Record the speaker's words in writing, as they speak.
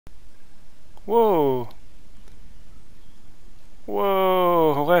Whoa!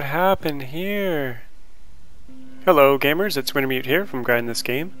 Whoa! What happened here? Hello gamers, it's Wintermute here from Grind This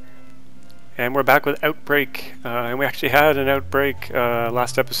Game. And we're back with Outbreak. And we actually had an outbreak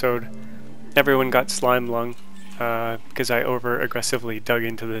last episode. Everyone got slime lung because I over-aggressively dug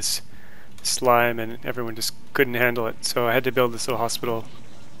into this slime and everyone just couldn't handle it. So I had to build this little hospital.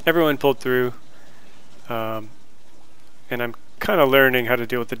 Everyone pulled through. And I'm kind of learning how to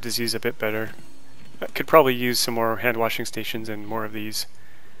deal with the disease a bit better. I could probably use some more hand washing stations and more of these,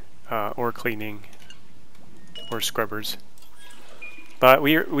 or cleaning, or scrubbers. But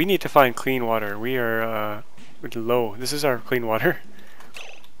we need to find clean water. We are low. This is our clean water,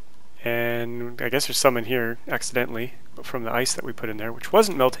 and I guess there's some in here accidentally from the ice that we put in there, which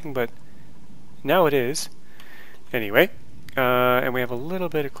wasn't melting, but now it is. Anyway, and we have a little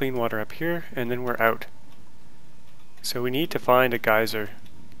bit of clean water up here, and then we're out. So we need to find a geyser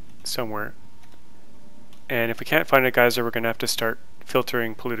somewhere. And if we can't find a geyser, we're going to have to start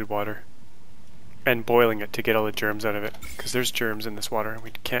filtering polluted water and boiling it to get all the germs out of it, because there's germs in this water and we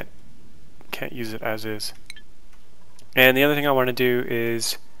can't use it as is. And the other thing I want to do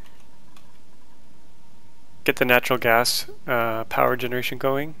is get the natural gas power generation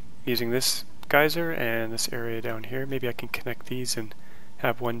going using this geyser and this area down here. Maybe I can connect these and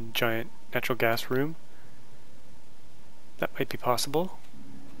have one giant natural gas room. That might be possible.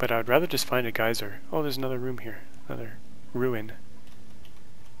 But I'd rather just find a geyser. Oh, there's another room here. Another ruin.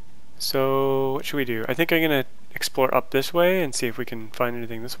 So, what should we do? I think I'm going to explore up this way and see if we can find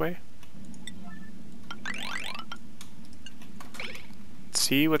anything this way. Let's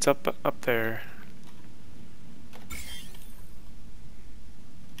see what's up there.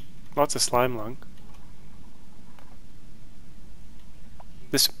 Lots of slime lung.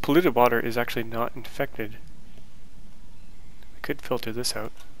 This polluted water is actually not infected. I could filter this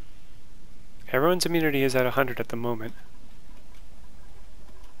out. Everyone's immunity is at 100 at the moment.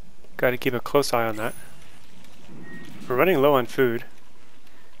 Gotta keep a close eye on that. We're running low on food,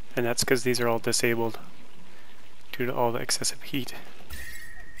 and that's because these are all disabled due to all the excessive heat.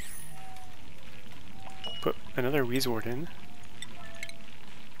 Put another Wheezewort in.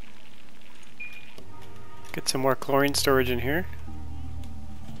 Get some more chlorine storage in here.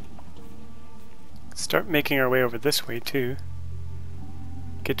 Start making our way over this way too.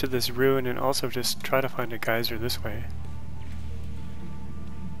 Get to this ruin and also just try to find a geyser this way.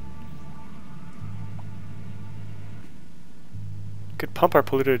 Could pump our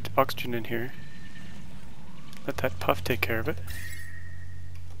polluted oxygen in here. Let that puff take care of it.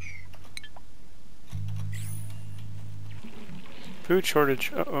 Food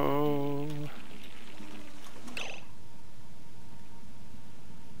shortage, uh-oh.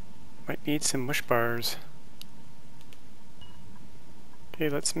 Might need some mush bars. Okay,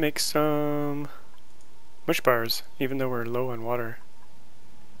 let's make some mush bars, even though we're low on water.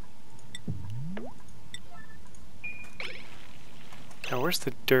 Now where's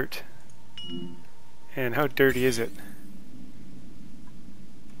the dirt? And how dirty is it?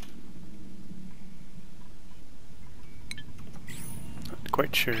 Not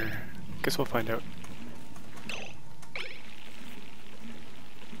quite sure. Guess we'll find out.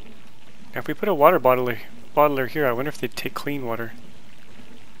 Now if we put a water bottler here, I wonder if they'd take clean water.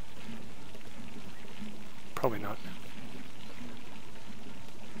 Probably not.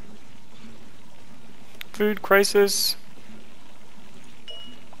 Food crisis!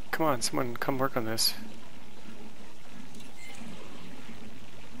 Come on, someone come work on this.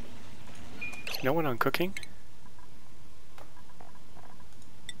 There's no one on cooking?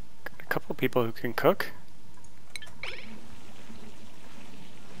 Got a couple people who can cook.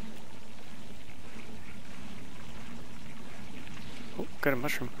 Oh, got a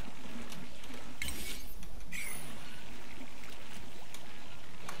mushroom.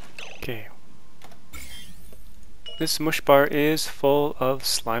 Okay. This mush bar is full of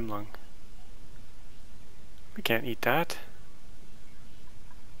slime lung. We can't eat that.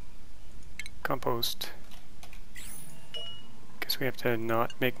 Compost. Guess we have to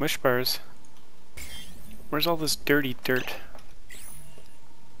not make mush bars. Where's all this dirty dirt?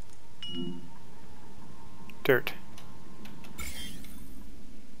 Dirt.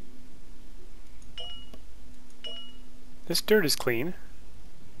 This dirt is clean.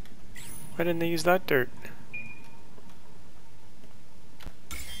 Why didn't they use that dirt?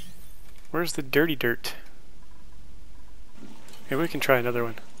 Where's the dirty dirt? Maybe we can try another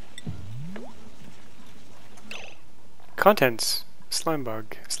one. Contents. Slime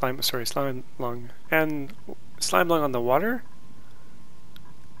bug. Slime lung. And slime lung on the water?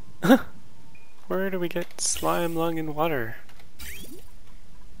 Where do we get slime lung in water?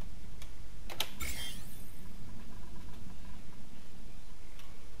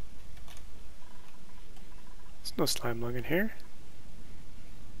 No slime lung in here.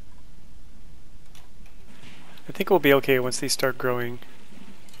 I think we'll be okay once these start growing.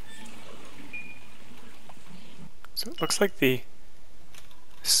 So it looks like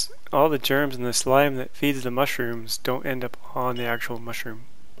all the germs and the slime that feeds the mushrooms don't end up on the actual mushroom,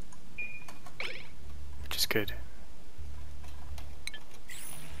 which is good.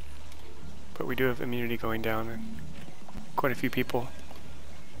 But we do have immunity going down in quite a few people.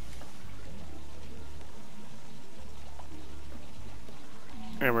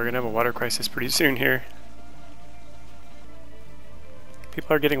 And we're gonna have a water crisis pretty soon here.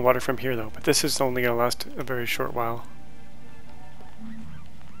 People are getting water from here though, but this is only gonna last a very short while.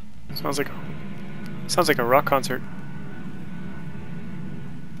 Sounds like a rock concert.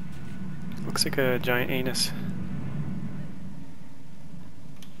 Looks like a giant anus.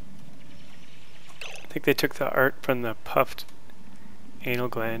 I think they took the art from the puffed anal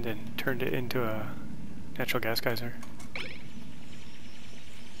gland and turned it into a natural gas geyser.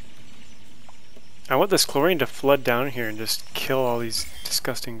 I want this chlorine to flood down here and just kill all these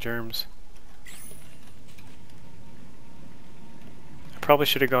disgusting germs. I probably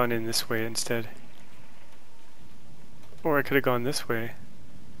should have gone in this way instead. Or I could have gone this way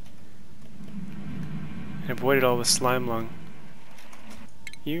and avoided all the slime lung.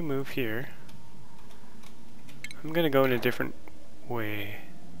 You move here. I'm gonna go in a different way.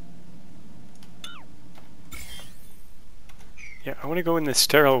 Yeah, I want to go in the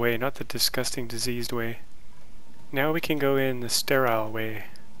sterile way, not the disgusting diseased way. Now we can go in the sterile way.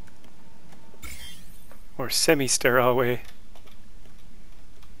 Or semi-sterile way.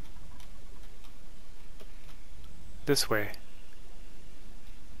 This way.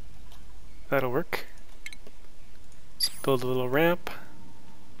 That'll work. Let's build a little ramp.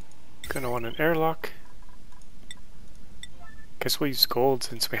 Gonna want an airlock. Guess we'll use gold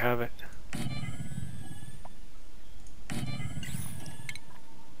since we have it.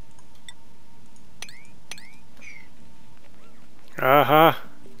 Aha!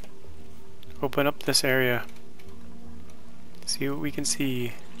 Open up this area. See what we can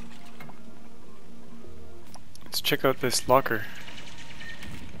see. Let's check out this locker.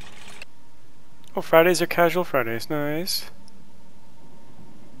 Oh, Fridays are casual Fridays. Nice.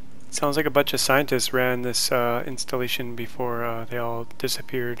 Sounds like a bunch of scientists ran this installation before they all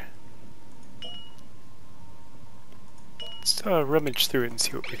disappeared. Let's rummage through it and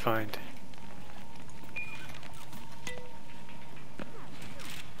see what we find.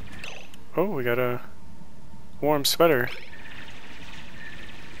 Oh, we got a warm sweater.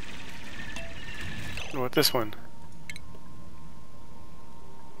 What about this one?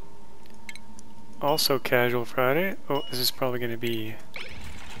 Also casual Friday. Oh, this is probably going to be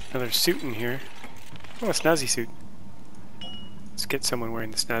another suit in here. Oh, a snazzy suit. Let's get someone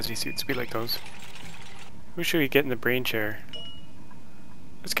wearing the snazzy suits. We like those. Who should we get in the brain chair?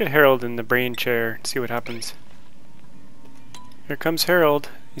 Let's get Harold in the brain chair and see what happens. Here comes Harold.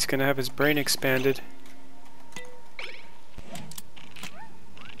 He's gonna have his brain expanded.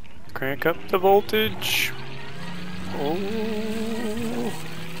 Crank up the voltage. Oh.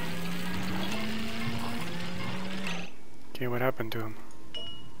 Okay, what happened to him?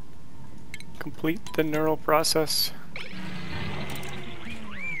 Complete the neural process.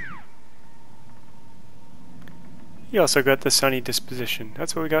 He also got the sunny disposition.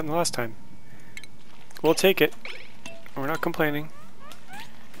 That's what we got in the last time. We'll take it. We're not complaining.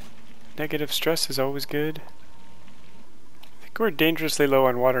 Negative stress is always good. I think we're dangerously low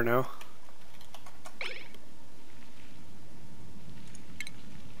on water now.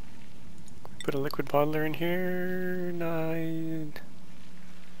 Put a liquid bottler in here. Nine.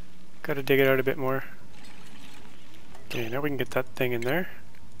 Gotta dig it out a bit more. Okay, now we can get that thing in there.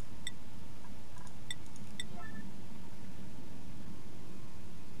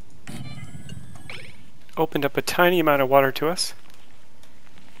 Opened up a tiny amount of water to us.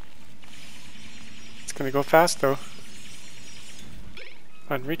 It's gonna go fast though.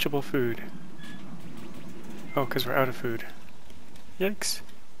 Unreachable food. Oh, because we're out of food. Yikes.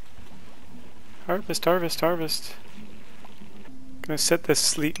 Harvest, harvest, harvest. Gonna set this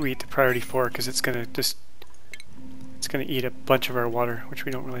sleet wheat to priority 4 because it's gonna eat a bunch of our water, which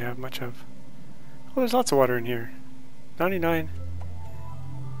we don't really have much of. Oh, there's lots of water in here.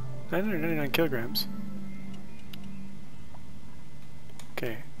 999 kilograms.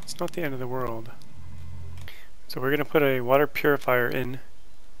 Okay, it's not the end of the world. So we're gonna put a water purifier in.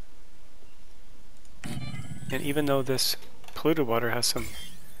 And even though this polluted water has some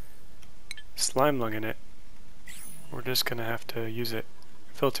slime lung in it, we're just gonna have to use it,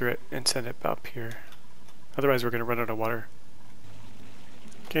 filter it, and send it up here. Otherwise we're gonna run out of water.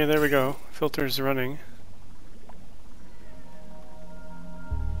 Okay, there we go. Filter's running.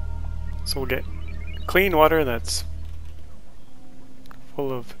 So we'll get clean water that's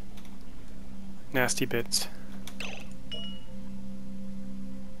full of nasty bits.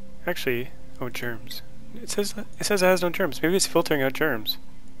 Actually, oh, germs. It says it has no germs. Maybe it's filtering out germs.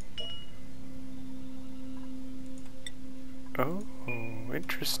 Oh,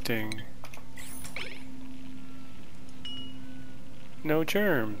 interesting. No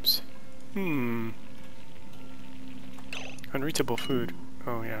germs. Unreachable food.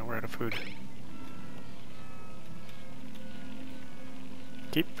 Oh yeah, we're out of food.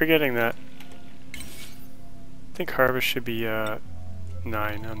 Keep forgetting that. I think harvest should be 9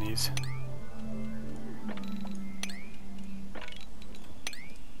 on these.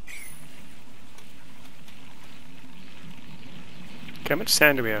 Okay, how much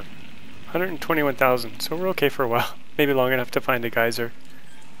sand do we have? 121,000, so we're okay for a while. Maybe long enough to find a geyser.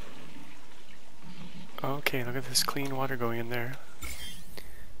 Okay, look at this clean water going in there.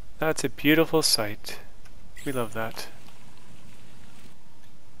 That's a beautiful sight. We love that.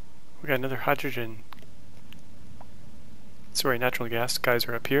 We got another hydrogen. Sorry, natural gas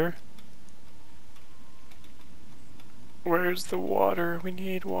geyser up here. Where's the water? We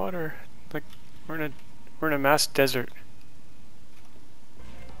need water. Like we're in a mass desert.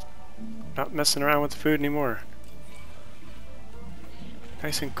 Not messing around with food anymore.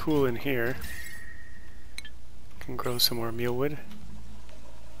 Nice and cool in here. Can grow some more mealwood.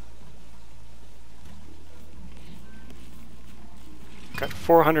 Got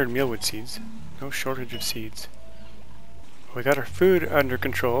 400 mealwood seeds. No shortage of seeds. We got our food under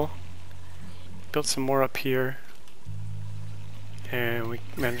control. Built some more up here. And we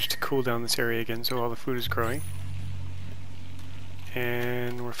managed to cool down this area again so all the food is growing.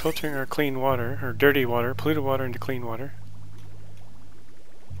 And we're filtering our clean water, or dirty water, polluted water into clean water.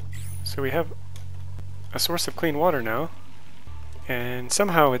 So we have a source of clean water now. And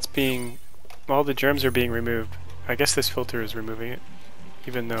somehow it's being, all the germs are being removed. I guess this filter is removing it.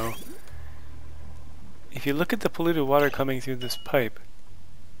 Even though, if you look at the polluted water coming through this pipe,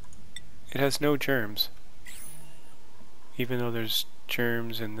 it has no germs. Even though there's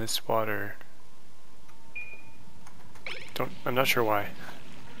germs in this water. I'm not sure why.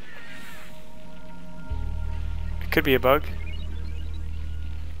 It could be a bug.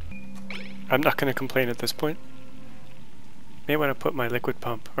 I'm not going to complain at this point. May want to put my liquid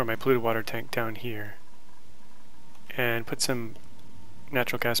pump, or my polluted water tank down here. And put some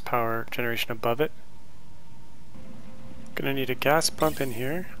natural gas power generation above it. Gonna need a gas pump in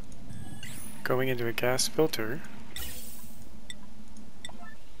here, going into a gas filter,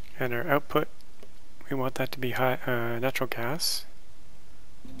 and our output, we want that to be high, natural gas.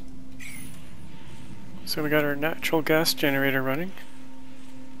 So we got our natural gas generator running.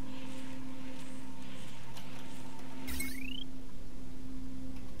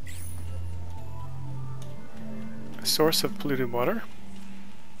 A source of polluted water.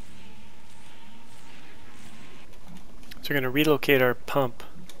 So we're going to relocate our pump,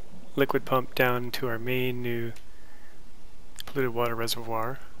 liquid pump, down to our main new polluted water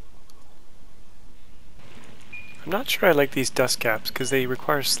reservoir. I'm not sure I like these dust caps because they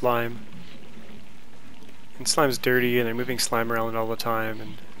require slime. And slime's dirty and they're moving slime around all the time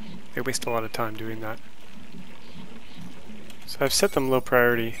and they waste a lot of time doing that. So I've set them low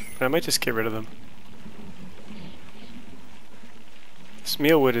priority, but I might just get rid of them. This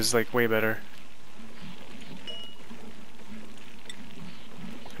mealwood is like way better.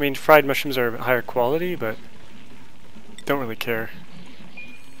 I mean, fried mushrooms are higher quality, but don't really care.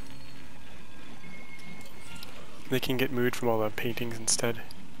 They can get mood from all the paintings instead.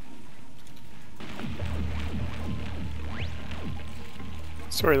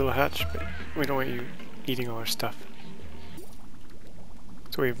 Sorry, little hatch, but we don't want you eating all our stuff.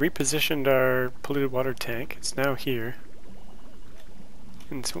 So we've repositioned our polluted water tank. It's now here.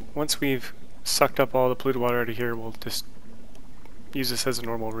 And so once we've sucked up all the polluted water out of here, we'll just use this as a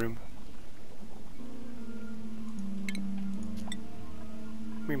normal room.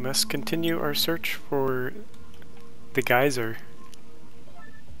 We must continue our search for the geyser.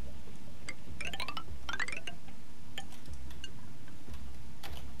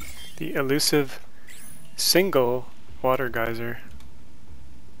 The elusive single water geyser.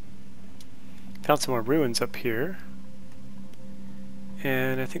 Found some more ruins up here.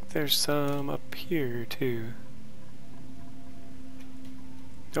 And I think there's some up here too.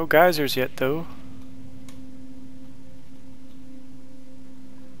 No geysers yet though.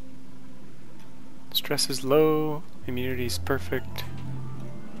 Stress is low, immunity is perfect,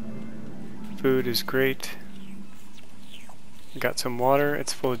 food is great. Got some water,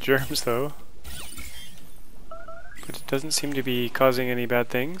 it's full of germs though. But it doesn't seem to be causing any bad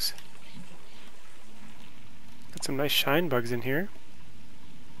things. Got some nice shine bugs in here.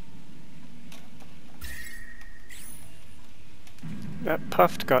 That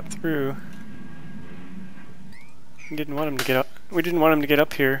puffed got through. We didn't want him to get up. We didn't want him to get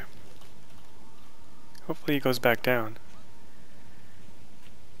up here. Hopefully he goes back down.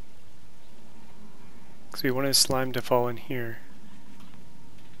 Because we want his slime to fall in here.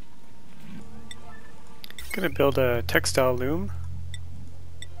 Gonna build a textile loom.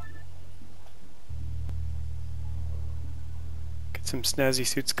 Get some snazzy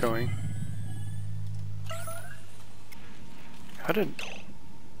suits going. How did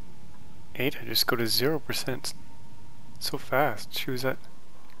Ada just go to 0% so fast? She was at...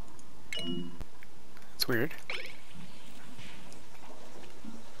 That's weird.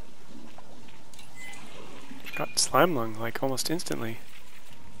 She got slime lung like almost instantly.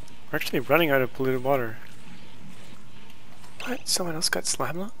 We're actually running out of polluted water. What? Someone else got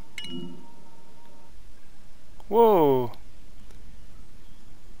slime lung? Whoa!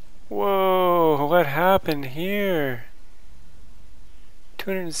 Whoa! What happened here?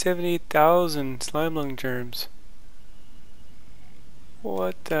 278,000 slime lung germs.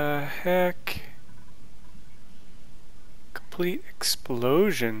 What the heck? Complete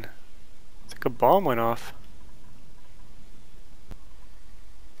explosion. It's like a bomb went off.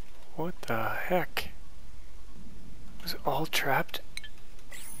 What the heck? Was it all trapped?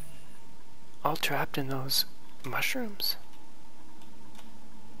 All trapped in those mushrooms?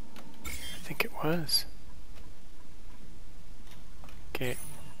 I think it was. Okay.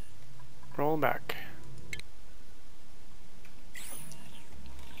 Roll back.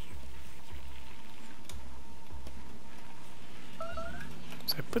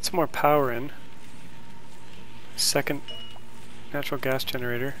 So I put some more power in. Second natural gas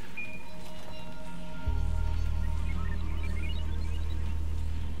generator.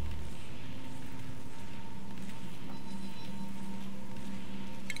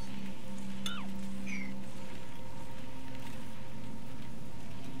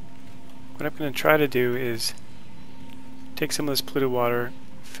 What I'm going to try to do is take some of this polluted water,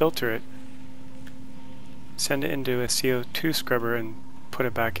 filter it, send it into a CO2 scrubber and put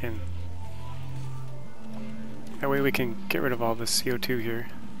it back in. That way we can get rid of all this CO2 here.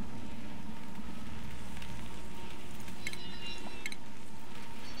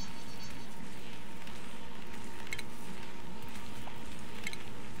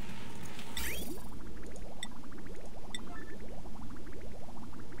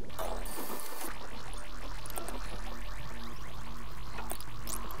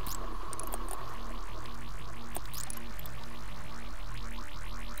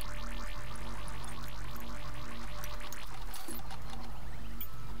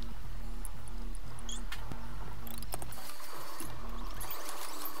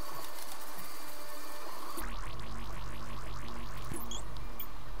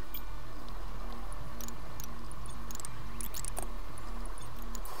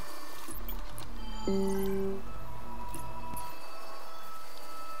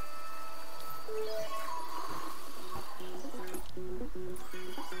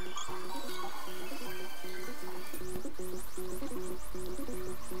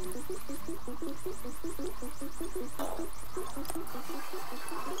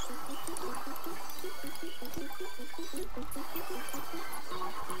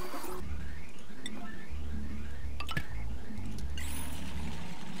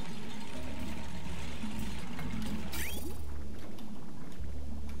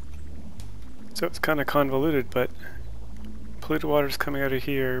 So it's kind of convoluted, but polluted water is coming out of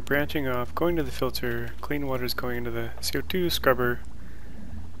here, branching off, going to the filter, clean water is going into the CO2 scrubber,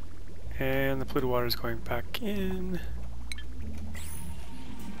 and the polluted water is going back in.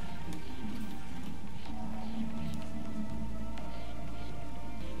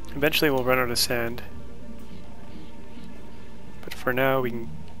 Eventually we'll run out of sand, but for now we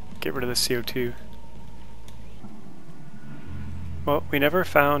can get rid of the CO2. Well, we never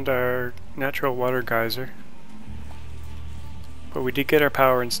found our natural water geyser, but we did get our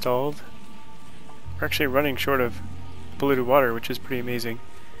power installed. We're actually running short of polluted water, which is pretty amazing.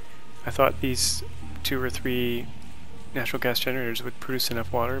 I thought these 2 or 3 natural gas generators would produce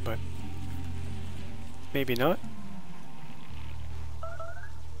enough water, but maybe not.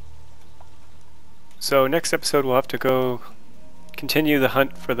 So next episode we'll have to go continue the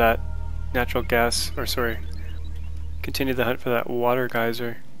hunt for that natural gas, or sorry, continue the hunt for that water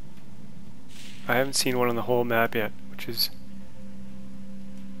geyser. I haven't seen one on the whole map yet, which is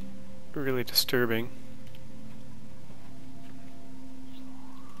really disturbing.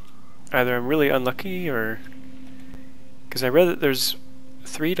 Either I'm really unlucky, or because I read that there's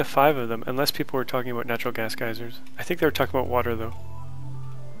 3 to 5 of them, unless people were talking about natural gas geysers. I think they were talking about water though.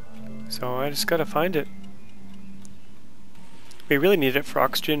 So I just gotta find it. We really need it for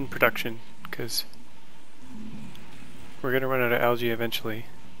oxygen production, because we're gonna run out of algae eventually.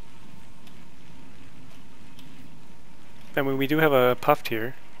 I mean, we do have a puft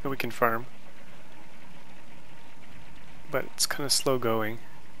here that we can farm, but it's kind of slow going.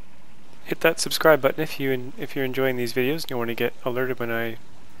 Hit that subscribe button if you're enjoying these videos and you want to get alerted when I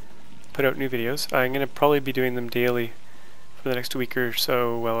put out new videos. I'm going to probably be doing them daily for the next week or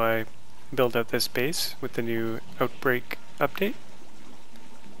so while I build out this base with the new Outbreak update.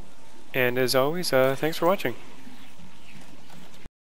 And as always, thanks for watching.